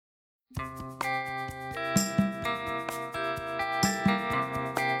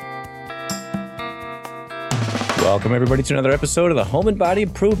Welcome, everybody, to another episode of the Home and Body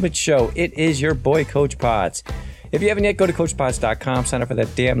Improvement Show. It is your boy, Coach Potts. If you haven't yet, go to CoachPotts.com, sign up for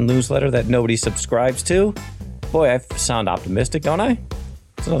that damn newsletter that nobody subscribes to. Boy, I sound optimistic, don't I?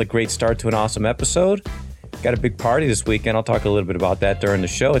 It's another great start to an awesome episode. Got a big party this weekend. I'll talk a little bit about that during the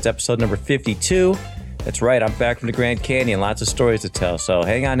show. It's episode number 52. That's right, I'm back from the Grand Canyon. Lots of stories to tell, so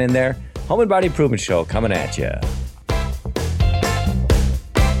hang on in there. Home and Body Improvement Show coming at you.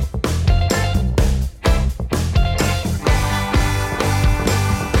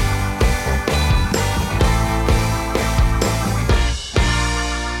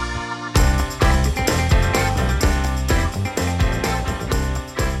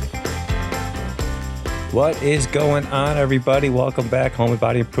 What is going on, everybody? Welcome back, Home and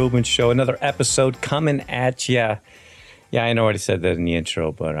Body Improvement Show. Another episode coming at ya. Yeah, I know I already said that in the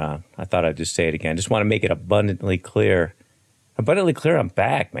intro, but I thought I'd just say it again. Just want to make it abundantly clear. I'm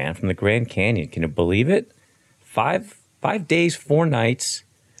back, man, from the Grand Canyon. Can you believe it? Five days, 4 nights.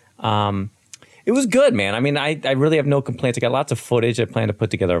 It was good, man. I mean, I really have no complaints. I got lots of footage. I plan to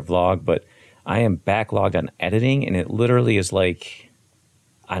put together a vlog, but I am backlogged on editing, and it literally is like,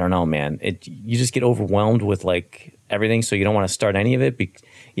 I don't know, man. You just get overwhelmed with like everything, so you don't want to start any of it.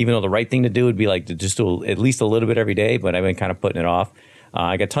 Even though the right thing to do would be like to just do at least a little bit every day, but I've been kind of putting it off.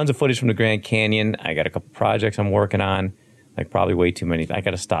 I got tons of footage from the Grand Canyon. I got a couple projects I'm working on, like probably way too many. I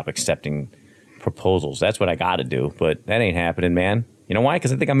got to stop accepting proposals. That's what I got to do, but that ain't happening, man. You know why?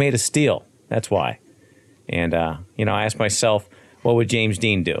 Because I think I'm made of steel. That's why. And I asked myself, what would James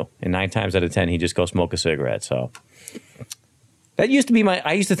Dean do? And 9 times out of 10, he'd just go smoke a cigarette. So that used to be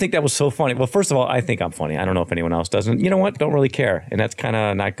I used to think that was so funny. Well, first of all, I think I'm funny. I don't know if anyone else doesn't. You know what? Don't really care. And that's kind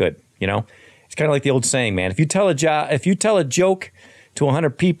of not good, you know? It's kind of like the old saying, man. If you tell a joke to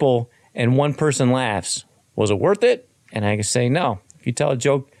 100 people and one person laughs, was it worth it? And I can say no. If you tell a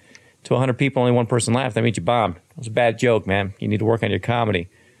joke to 100 people, only one person laughed, that means you bombed. It was a bad joke, man. You need to work on your comedy.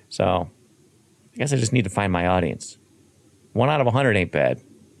 So I guess I just need to find my audience. 1 out of 100 ain't bad.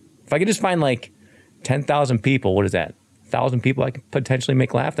 If I could just find like 10,000 people, what is that? 1,000 people I could potentially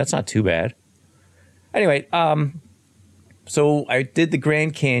make laugh. That's not too bad. Anyway, so I did the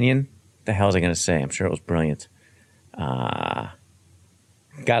Grand Canyon. What the hell was I going to say? I'm sure it was brilliant. Took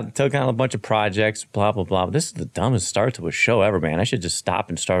on a bunch of projects, blah, blah, blah. This is the dumbest start to a show ever, man. I should just stop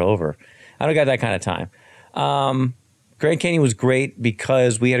and start over. I don't got that kind of time. Grand Canyon was great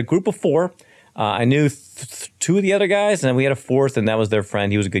because we had a group of 4. I knew 2 of the other guys, and then we had a 4th, and that was their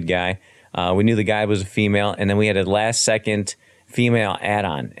friend. He was a good guy. We knew the guy was a female, and then we had a last-second female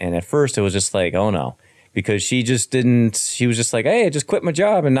add-on. And at first, it was just like, oh, no. Because she was just like, hey, I just quit my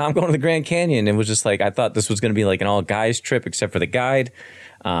job, and now I'm going to the Grand Canyon. It was just like, I thought this was going to be like an all-guys trip, except for the guide.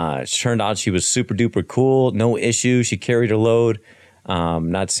 It turned out she was super-duper cool, no issue. She carried her load.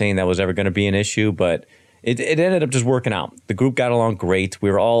 Not saying that was ever going to be an issue, but it ended up just working out. The group got along great.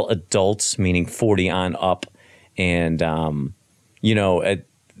 We were all adults, meaning 40 on up. And,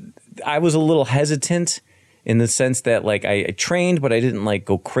 I was a little hesitant in the sense that like I trained, but I didn't like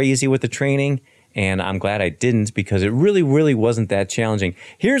go crazy with the training. And I'm glad I didn't because it really, really wasn't that challenging.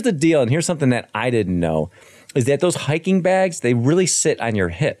 Here's the deal. And here's something that I didn't know is that those hiking bags, they really sit on your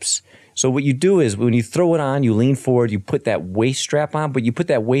hips. So what you do is when you throw it on, you lean forward, you put that waist strap on, but you put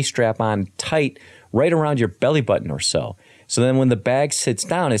that waist strap on tight right around your belly button or so. So then when the bag sits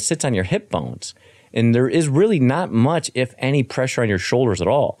down, it sits on your hip bones. And there is really not much, if any, pressure on your shoulders at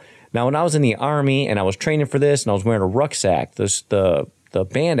all. Now, when I was in the Army and I was training for this and I was wearing a rucksack, the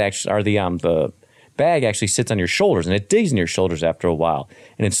band actually, or the bag actually sits on your shoulders and it digs in your shoulders after a while.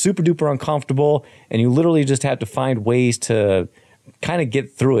 And it's super duper uncomfortable. And you literally just have to find ways to kind of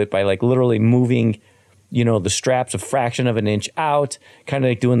get through it by like literally moving, the straps a fraction of an inch out, kind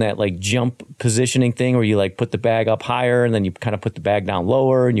of like doing that like jump positioning thing where you like put the bag up higher and then you kind of put the bag down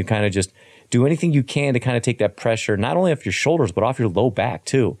lower and you kind of just do anything you can to kind of take that pressure, not only off your shoulders, but off your low back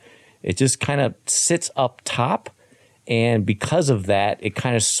too. It just kind of sits up top. And because of that, it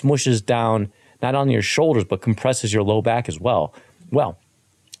kind of smushes down, not on your shoulders, but compresses your low back as well. Well,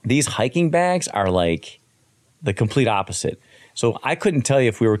 these hiking bags are like the complete opposite. So I couldn't tell you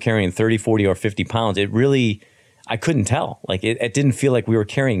if we were carrying 30, 40, or 50 pounds. I couldn't tell. Like it didn't feel like we were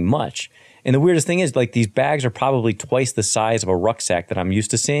carrying much. And the weirdest thing is like these bags are probably twice the size of a rucksack that I'm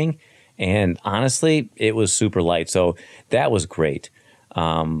used to seeing. And honestly, it was super light. So that was great.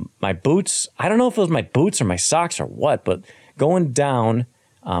 My boots, I don't know if it was my boots or my socks or what, but going down,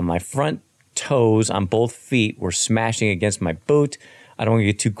 my front toes on both feet were smashing against my boot. I don't want to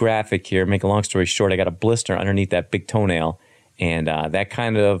get too graphic here. Make a long story short, I got a blister underneath that big toenail. And that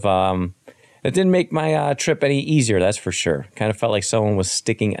kind of that didn't make my trip any easier, that's for sure. Kind of felt like someone was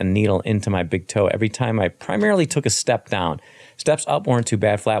sticking a needle into my big toe every time I primarily took a step down. Steps up weren't too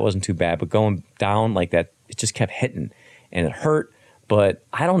bad, flat wasn't too bad, but going down like that, it just kept hitting and it hurt. But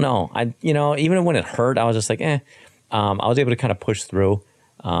I don't know. Even when it hurt, I was just like, I was able to kind of push through.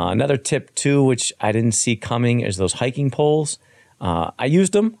 Another tip too, which I didn't see coming, is those hiking poles. I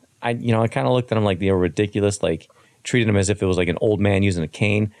used them. I kind of looked at them like they were ridiculous, like treated them as if it was like an old man using a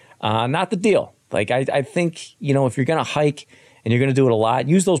cane. Not the deal. Like I think, if you're going to hike and you're going to do it a lot,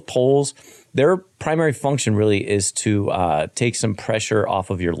 use those poles. Their primary function really is to take some pressure off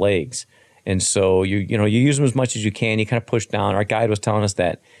of your legs. And so you use them as much as you can. You kind of push down. Our guide was telling us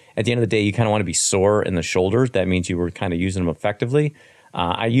that at the end of the day, you kind of want to be sore in the shoulders. That means you were kind of using them effectively.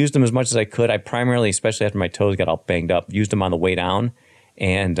 I used them as much as I could. I primarily, especially after my toes got all banged up, used them on the way down.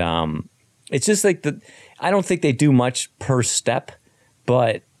 And it's just like I don't think they do much per step,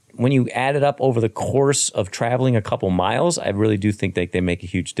 but when you add it up over the course of traveling a couple miles, I really do think that they make a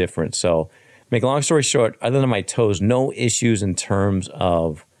huge difference. So, make a long story short, other than my toes, no issues in terms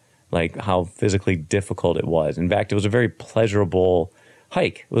of like how physically difficult it was. In fact, it was a very pleasurable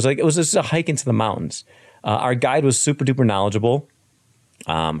hike. It was just a hike into the mountains. Our guide was super duper knowledgeable.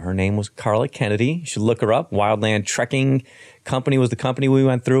 Her name was Carla Kennedy. You should look her up. Wildland Trekking Company was the company we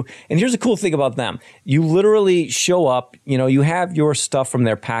went through. And here's the cool thing about them. You literally show up, you have your stuff from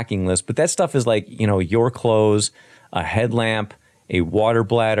their packing list, but that stuff is like, your clothes, a headlamp, a water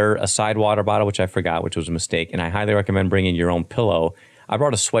bladder, a side water bottle, which I forgot, which was a mistake. And I highly recommend bringing your own pillow. I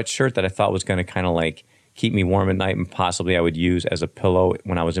brought a sweatshirt that I thought was going to kind of like keep me warm at night and possibly I would use as a pillow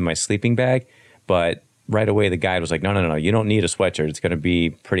when I was in my sleeping bag. But right away, the guide was like, no, you don't need a sweatshirt. It's going to be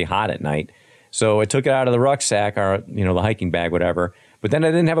pretty hot at night. So I took it out of the rucksack or, the hiking bag, whatever. But then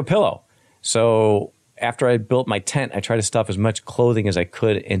I didn't have a pillow. So after I built my tent, I tried to stuff as much clothing as I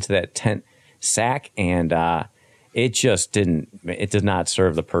could into that tent sack. And it did not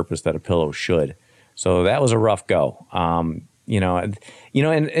serve the purpose that a pillow should. So that was a rough go. And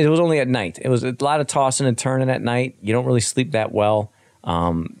it was only at night. It was a lot of tossing and turning at night. You don't really sleep that well.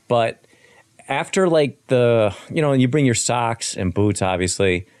 But after like you bring your socks and boots,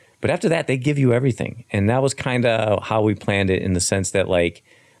 obviously, but after that, they give you everything. And that was kind of how we planned it, in the sense that like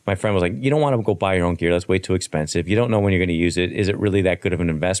my friend was like, you don't want to go buy your own gear. That's way too expensive. You don't know when you're going to use it. Is it really that good of an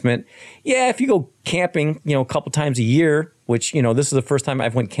investment? Yeah, if you go camping, a couple times a year, which, this is the first time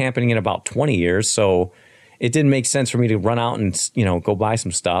I've went camping in about 20 years. So it didn't make sense for me to run out and, go buy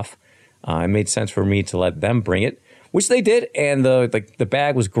some stuff. It made sense for me to let them bring it, which they did. And the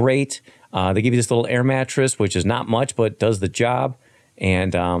bag was great. They give you this little air mattress, which is not much, but does the job.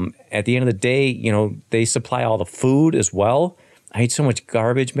 And at the end of the day, they supply all the food as well. I ate so much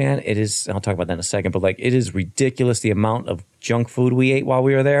garbage, man. It is, I'll talk about that in a second, but like it is ridiculous the amount of junk food we ate while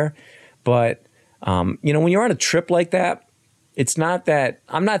we were there. But, when you're on a trip like that, it's not that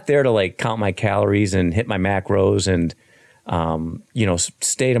I'm not there to like count my calories and hit my macros and,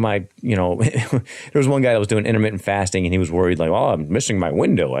 stay to my, there was one guy that was doing intermittent fasting and he was worried like, oh, I'm missing my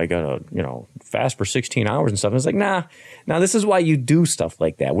window. I got to, fast for 16 hours and stuff. And it's like, nah, this is why you do stuff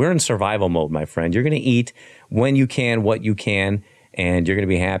like that. We're in survival mode, my friend. You're going to eat when you can, what you can, and you're going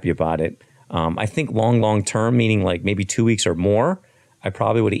to be happy about it. I think long term, meaning like maybe 2 weeks or more, I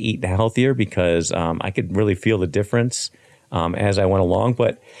probably would have eaten healthier because I could really feel the difference as I went along.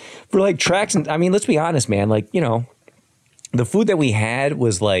 But for like tracks, and I mean, let's be honest, man, like, the food that we had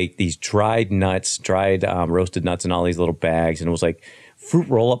was like these dried nuts, roasted nuts in all these little bags. And it was like fruit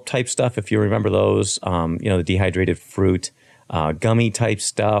roll-up type stuff, if you remember those, the dehydrated fruit, gummy type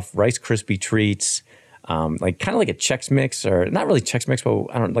stuff, Rice Krispie treats, like kind of like a Chex Mix, or not really Chex Mix, but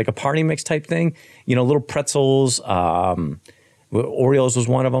I don't like a party mix type thing, little pretzels, Oreos was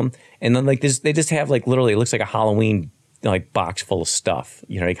one of them. And then like this, they just have like literally, it looks like a Halloween like box full of stuff,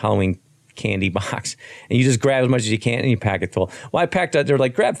 like Halloween candy box, and you just grab as much as you can and you pack it full. Well, I packed they're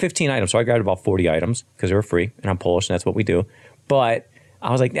like, grab 15 items. So I grabbed about 40 items because they were free and I'm Polish and that's what we do. But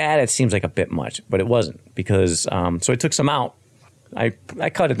I was like, that seems like a bit much, but it wasn't because, so I took some out. I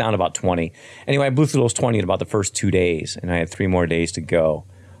cut it down to about 20. Anyway, I blew through those 20 in about the first 2 days and I had 3 more days to go.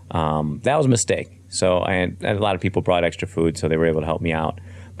 That was a mistake. So I had a lot of people brought extra food, so they were able to help me out.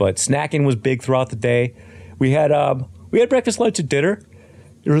 But snacking was big throughout the day. We had breakfast, lunch, and dinner.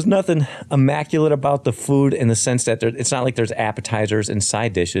 There was nothing immaculate about the food in the sense that it's not like there's appetizers and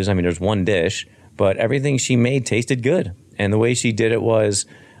side dishes. I mean, there's one dish, but everything she made tasted good. And the way she did it was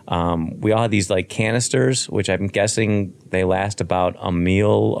we all had these like canisters, which I'm guessing they last about a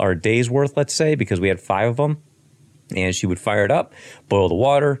meal or a day's worth, let's say, because we had 5 of them. And she would fire it up, boil the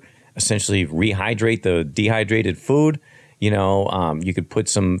water, essentially rehydrate the dehydrated food, You could put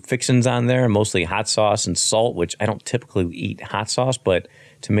some fixins on there, mostly hot sauce and salt, which I don't typically eat hot sauce, but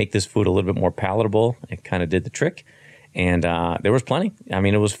to make this food a little bit more palatable, it kind of did the trick. And there was plenty. I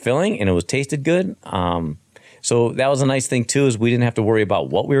mean, it was filling and it was tasted good. So that was a nice thing too, is we didn't have to worry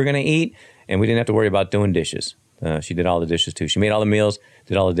about what we were going to eat, and we didn't have to worry about doing dishes. She did all the dishes too. She made all the meals,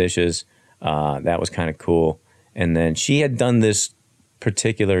 did all the dishes. That was kind of cool. And then she had done this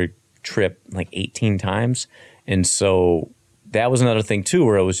particular trip like 18 times. And so that was another thing too,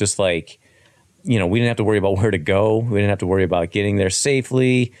 where it was just like, we didn't have to worry about where to go. We didn't have to worry about getting there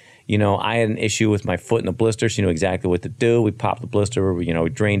safely. I had an issue with my foot in the blister. She knew exactly what to do. We popped the blister, we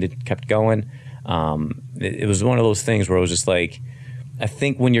drained it, kept going. It was one of those things where it was just like, I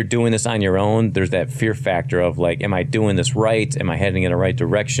think when you're doing this on your own, there's that fear factor of like, am I doing this right? Am I heading in the right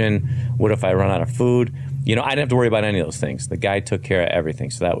direction? What if I run out of food? I didn't have to worry about any of those things. The guy took care of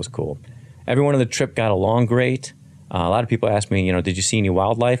everything, so that was cool. Everyone on the trip got along great. A lot of people asked me, did you see any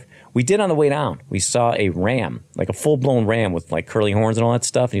wildlife? We did on the way down. We saw a ram, like a full-blown ram with like curly horns and all that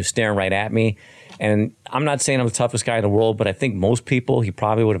stuff, and he was staring right at me. And I'm not saying I'm the toughest guy in the world, but I think most people he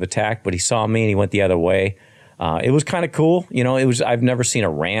probably would have attacked, but he saw me and he went the other way. It was kind of cool. I've never seen a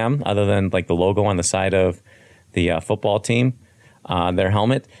ram other than like the logo on the side of the football team, their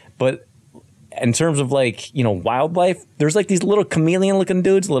helmet. But in terms of like, wildlife, there's like these little chameleon looking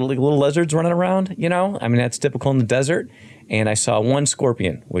dudes, little lizards running around, I mean, that's typical in the desert. And I saw one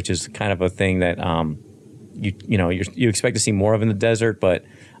scorpion, which is kind of a thing that, you expect to see more of in the desert, but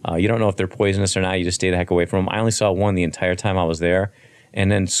you don't know if they're poisonous or not. You just stay the heck away from them. I only saw one the entire time I was there.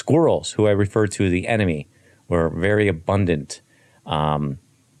 And then squirrels, who I refer to as the enemy, were very abundant.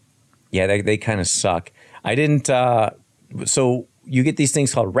 They kind of suck. I didn't, so you get these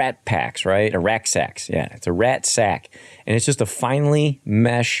things called rat packs, right? Or rack sacks. Yeah, it's a rat sack. And it's just a finely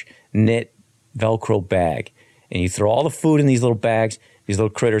mesh knit Velcro bag. And you throw all the food in these little bags. These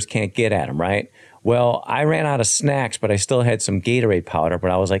little critters can't get at them, right? Well, I ran out of snacks, but I still had some Gatorade powder.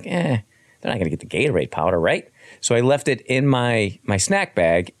 But I was like, they're not going to get the Gatorade powder, right? So I left it in my snack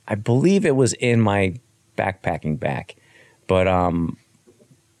bag. I believe it was in my backpacking bag. But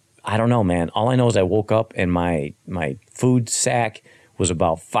I don't know, man. All I know is I woke up and my food sack was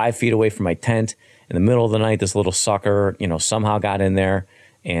about 5 feet away from my tent. In the middle of the night, this little sucker, somehow got in there,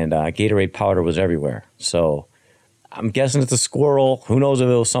 and Gatorade powder was everywhere. So I'm guessing it's a squirrel. Who knows if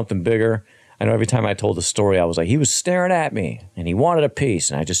it was something bigger? I know every time I told the story, I was like, he was staring at me, and he wanted a piece.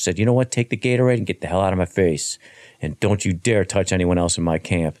 And I just said, you know what? Take the Gatorade and get the hell out of my face. And don't you dare touch anyone else in my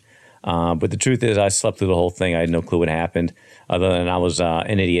camp. But the truth is, I slept through the whole thing. I had no clue what happened, other than I was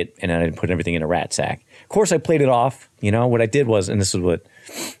an idiot, and I didn't put everything in a rat sack. Of course, I played it off. What I did was, and this is what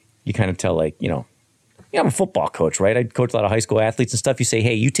you kind of tell, like, I'm a football coach, right? I coach a lot of high school athletes and stuff. You say,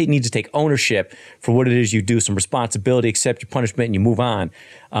 hey, you need to take ownership for what it is you do, some responsibility, accept your punishment, and you move on.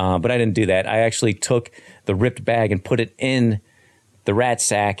 But I didn't do that. I actually took the ripped bag and put it in the rat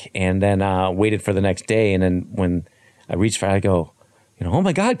sack, and then waited for the next day. And then when I reached for it, I go, oh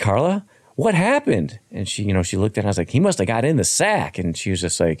my God, Carla, what happened? And she looked at it, and I was like, he must have got in the sack. And she was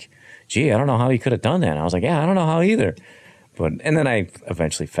just like, gee, I don't know how he could have done that. And I was like, yeah, I don't know how either. And then I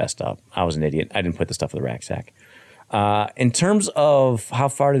eventually fessed up. I was an idiot. I didn't put the stuff in the rack sack. In terms of how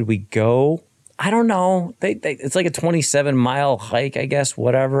far did we go, I don't know. It's like a 27-mile hike, I guess,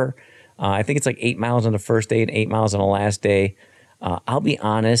 whatever. I think it's like 8 miles on the first day and 8 miles on the last day. I'll be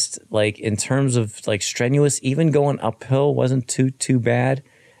honest, like in terms of like strenuous, even going uphill wasn't too bad.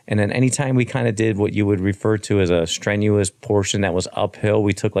 And then anytime we kind of did what you would refer to as a strenuous portion that was uphill,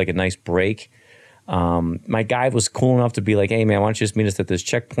 we took like a nice break. My guide was cool enough to be like, hey man, why don't you just meet us at this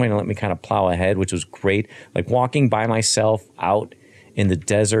checkpoint and let me kind of plow ahead, which was great. Like walking by myself out in the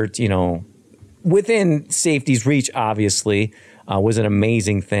desert, within safety's reach, obviously, was an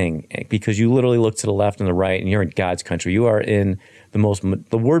amazing thing, because you literally look to the left and the right and you're in God's country. You are in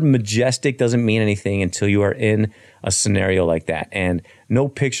the word majestic doesn't mean anything until you are in a scenario like that. And no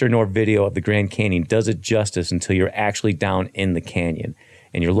picture nor video of the Grand Canyon does it justice until you're actually down in the canyon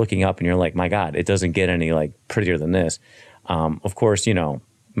and you're looking up and you're like, my God, it doesn't get any like prettier than this. Of course,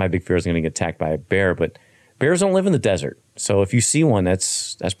 my big fear is going to get attacked by a bear, but bears don't live in the desert. So if you see one,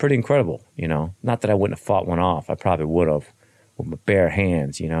 that's pretty incredible. Not that I wouldn't have fought one off. I probably would have with my bare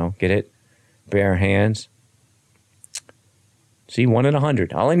hands, get it? Bare hands. See, 1 in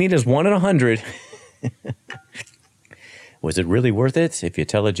 100. All I need is 1 in 100. Was it really worth it if you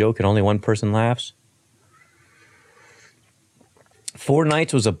tell a joke and only one person laughs? 4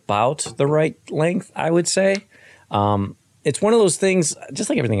 nights was about the right length, I would say. it's one of those things, just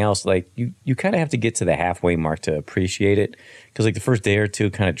like everything else, like you kind of have to get to the halfway mark to appreciate it. Because like the first day or two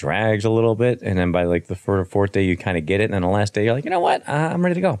kind of drags a little bit. And then by like the third or fourth day, you kind of get it. And then the last day, you're like, you know what? I'm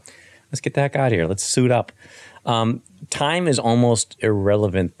ready to go. Let's get the heck out of here. Let's suit up. Time is almost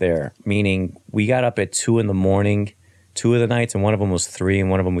irrelevant there, meaning we got up at 2 a.m, 2 of the nights, and one of them was 3, and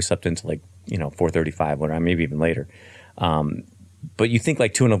one of them we slept into like, 4:35, whatever, maybe even later. But you think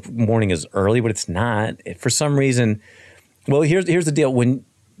like 2 in the morning is early, but it's not. For some reason, well, here's the deal. When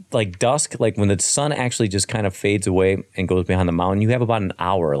like dusk, like when the sun actually just kind of fades away and goes behind the mountain, you have about an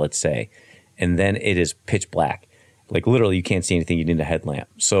hour, let's say, and then it is pitch black. Like literally, you can't see anything. You need a headlamp.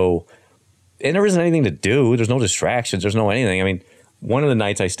 So, and there isn't anything to do. There's no distractions. There's no anything. I mean, one of the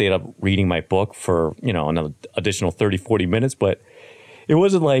nights I stayed up reading my book for, another additional 30, 40 minutes, but it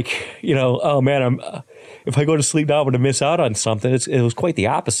wasn't like, oh man, if I go to sleep now, I'm going to miss out on something. It was quite the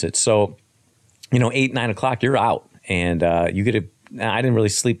opposite. So, 8, 9 o'clock, you're out, and I didn't really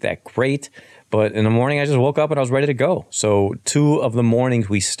sleep that great, but in the morning I just woke up and I was ready to go. So 2 of the mornings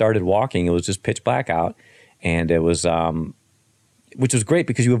we started walking, it was just pitch black out, and it was, which was great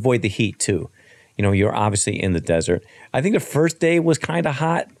because you avoid the heat too. You're obviously in the desert. I think the first day was kind of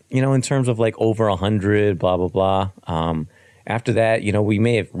hot, in terms of like over 100, blah, blah, blah. After that, we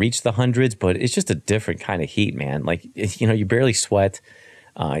may have reached the hundreds, but it's just a different kind of heat, man. Like, you barely sweat.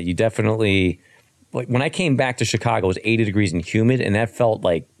 You definitely, like when I came back to Chicago, it was 80 degrees and humid, and that felt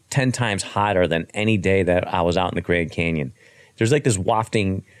like 10 times hotter than any day that I was out in the Grand Canyon. There's like this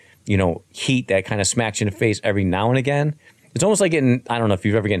wafting, heat that kind of smacks you in the face every now and again. It's almost like getting, I don't know if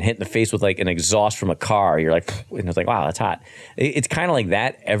you've ever gotten hit in the face with like an exhaust from a car. You're like, and it's like, wow, that's hot. It's kind of like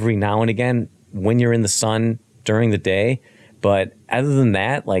that every now and again when you're in the sun during the day. But other than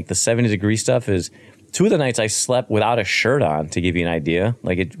that, like the 70-degree stuff is 2 of the nights I slept without a shirt on, to give you an idea.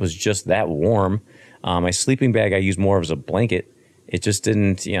 Like it was just that warm. My sleeping bag I used more as a blanket. It just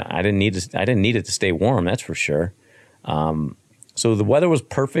didn't, I didn't need it to stay warm. That's for sure. So the weather was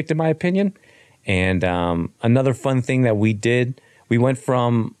perfect in my opinion. And another fun thing that we did, we went to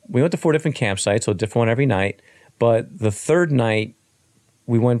 4 different campsites, so a different one every night. But the third night,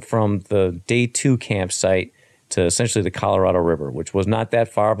 we went from the day 2 campsite to essentially the Colorado River, which was not that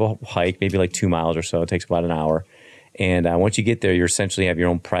far of a hike, maybe like 2 miles or so. It takes about an hour. And once you get there, you essentially have your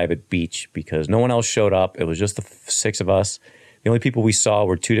own private beach because no one else showed up. It was just the 6 of us. The only people we saw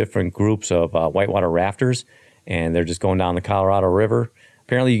were 2 different groups of whitewater rafters, and they're just going down the Colorado River.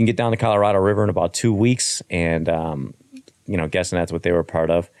 Apparently, you can get down the Colorado River in about 2 weeks, and guessing that's what they were a part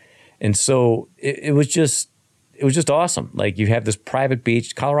of. And so it was just awesome. Like you have this private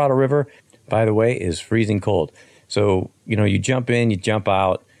beach. Colorado River, by the way, is freezing cold. So you jump in, you jump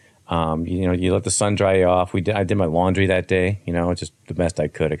out. You let the sun dry you off. I did my laundry that day. Just the best I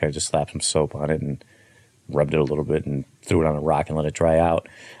could. I kind of just slapped some soap on it and rubbed it a little bit and threw it on a rock and let it dry out.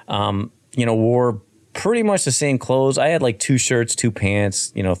 Wore pretty much the same clothes. I had like 2 shirts, 2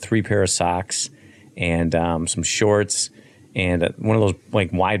 pants, 3 pair of socks, and some shorts, and one of those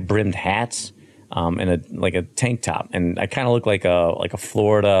like wide brimmed hats, and a tank top. And I kind of look like a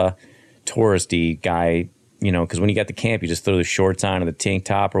Florida touristy guy, because when you got the camp, you just throw the shorts on and the tank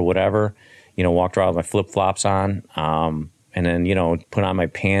top or whatever, walked around with my flip flops on, and then put on my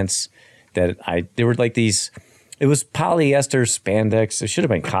pants they were like these. It was polyester spandex. It should have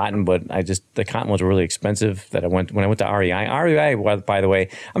been cotton, but the cotton was really expensive when I went to REI. REI, by the way,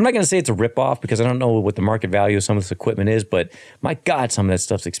 I'm not going to say it's a ripoff because I don't know what the market value of some of this equipment is, but my God, some of that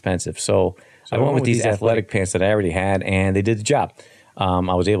stuff's expensive. So I went with these athletic pants that I already had, and they did the job.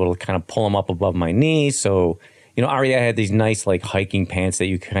 I was able to kind of pull them up above my knees. So, REI had these nice like hiking pants that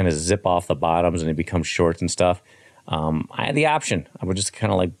you kind of zip off the bottoms and they become shorts and stuff. I had the option. I would just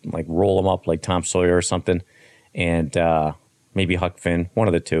kind of like roll them up like Tom Sawyer or something. And maybe Huck Finn, one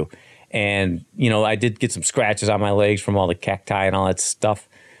of the two. And, I did get some scratches on my legs from all the cacti and all that stuff.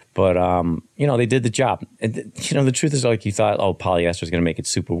 But, they did the job. And, the truth is, like, you thought, oh, polyester is going to make it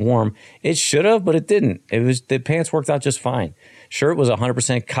super warm. It should have, but it didn't. The pants worked out just fine. Shirt was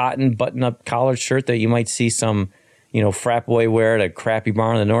 100% cotton button-up collared shirt that you might see some, frat boy wear at a crappy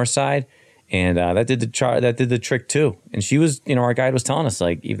bar on the north side. And that did the trick too. And she was, our guide was telling us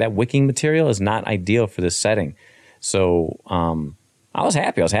like that wicking material is not ideal for this setting. So I was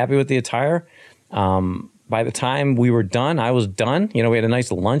happy. I was happy with the attire. By the time we were done, I was done. We had a nice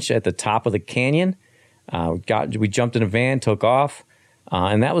lunch at the top of the canyon. We jumped in a van, took off,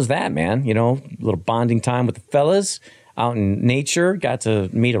 and that was that, man. A little bonding time with the fellas out in nature. Got to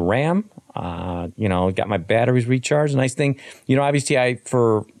meet a ram. Got my batteries recharged. Nice thing. Obviously,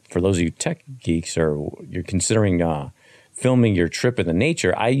 for those of you tech geeks or you're considering filming your trip in the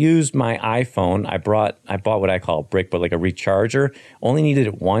nature, I used my iPhone. I bought what I call a brick, but like a recharger. Only needed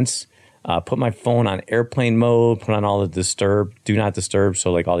it once. Put my phone on airplane mode, put on all the do not disturb,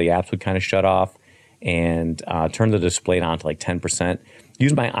 so like all the apps would kind of shut off, and turn the display down to like 10%.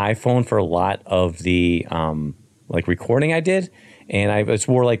 Used my iPhone for a lot of the like recording I did, and I just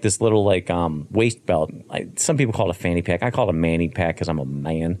wore like this little like waist belt. Some people call it a fanny pack. I call it a manny pack because I'm a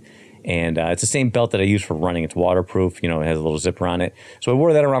man. And it's the same belt that I use for running. It's waterproof. You know, it has a little zipper on it. So I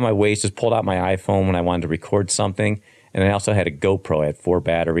wore that around my waist, just pulled out my iPhone when I wanted to record something. And I also had a GoPro. I had 4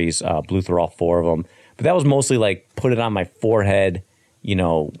 batteries, blew through all 4 of them. But that was mostly like put it on my forehead, you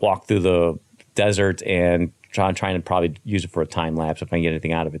know, walk through the desert and trying to probably use it for a time lapse. If I can get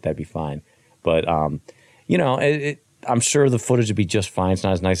anything out of it, that'd be fine. But, you know, I'm sure the footage would be just fine. It's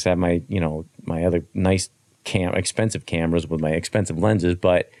not as nice to have my, you know, my other nice expensive cameras with my expensive lenses,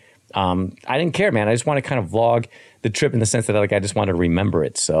 but I didn't care, man. I just want to kind of vlog the trip in the sense that like I just wanted to remember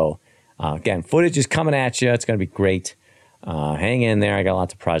it. So again, footage is coming at you. It's going to be great. Hang in there. I got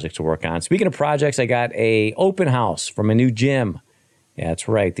lots of projects to work on. Speaking of projects, I got a open house from a new gym. Yeah, that's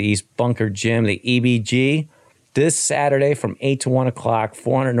right. The East Bunker Gym, the EBG, this Saturday from 8 to 1 o'clock,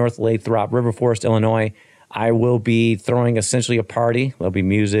 400 North Lathrop, River Forest, Illinois. I will be throwing essentially a party. There'll be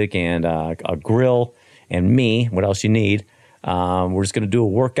music and a grill and me. What else you need? We're just going to do a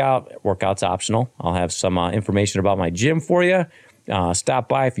workout. Workout's optional. I'll have some information about my gym for you. Stop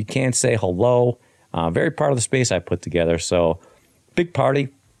by if you can, say hello. Very part of the space I put together. So big party.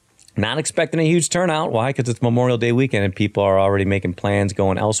 Not expecting a huge turnout. Why? Because it's Memorial Day weekend and people are already making plans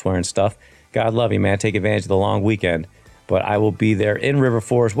going elsewhere and stuff. God love you, man. Take advantage of the long weekend. But I will be there in River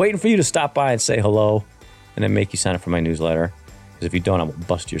Forest waiting for you to stop by and say hello and then make you sign up for my newsletter. Because if you don't, I will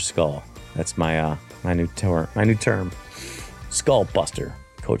bust your skull. That's my new term. Skull Buster,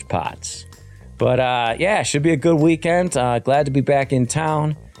 Coach Potts. But yeah, should be a good weekend. Glad to be back in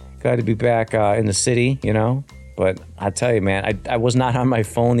town. Glad to be back in the city, you know. But I tell you, man, I was not on my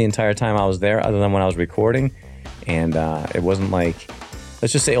phone the entire time I was there, other than when I was recording. And it wasn't like,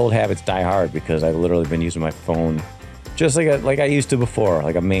 let's just say old habits die hard, because I've literally been using my phone just like I used to before,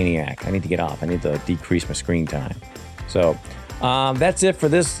 like a maniac. I need to get off. I need to decrease my screen time. So that's it for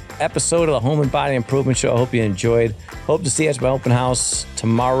this episode of the Home and Body Improvement Show. I hope you enjoyed. Hope to see you at my open house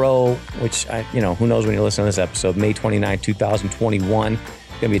tomorrow, which, who knows when you're listening to this episode, May 29, 2021. It's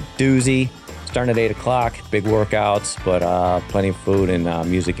going to be a doozy. Starting at 8 o'clock, big workouts, but plenty of food and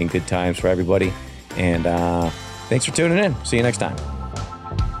music and good times for everybody. And thanks for tuning in. See you next time.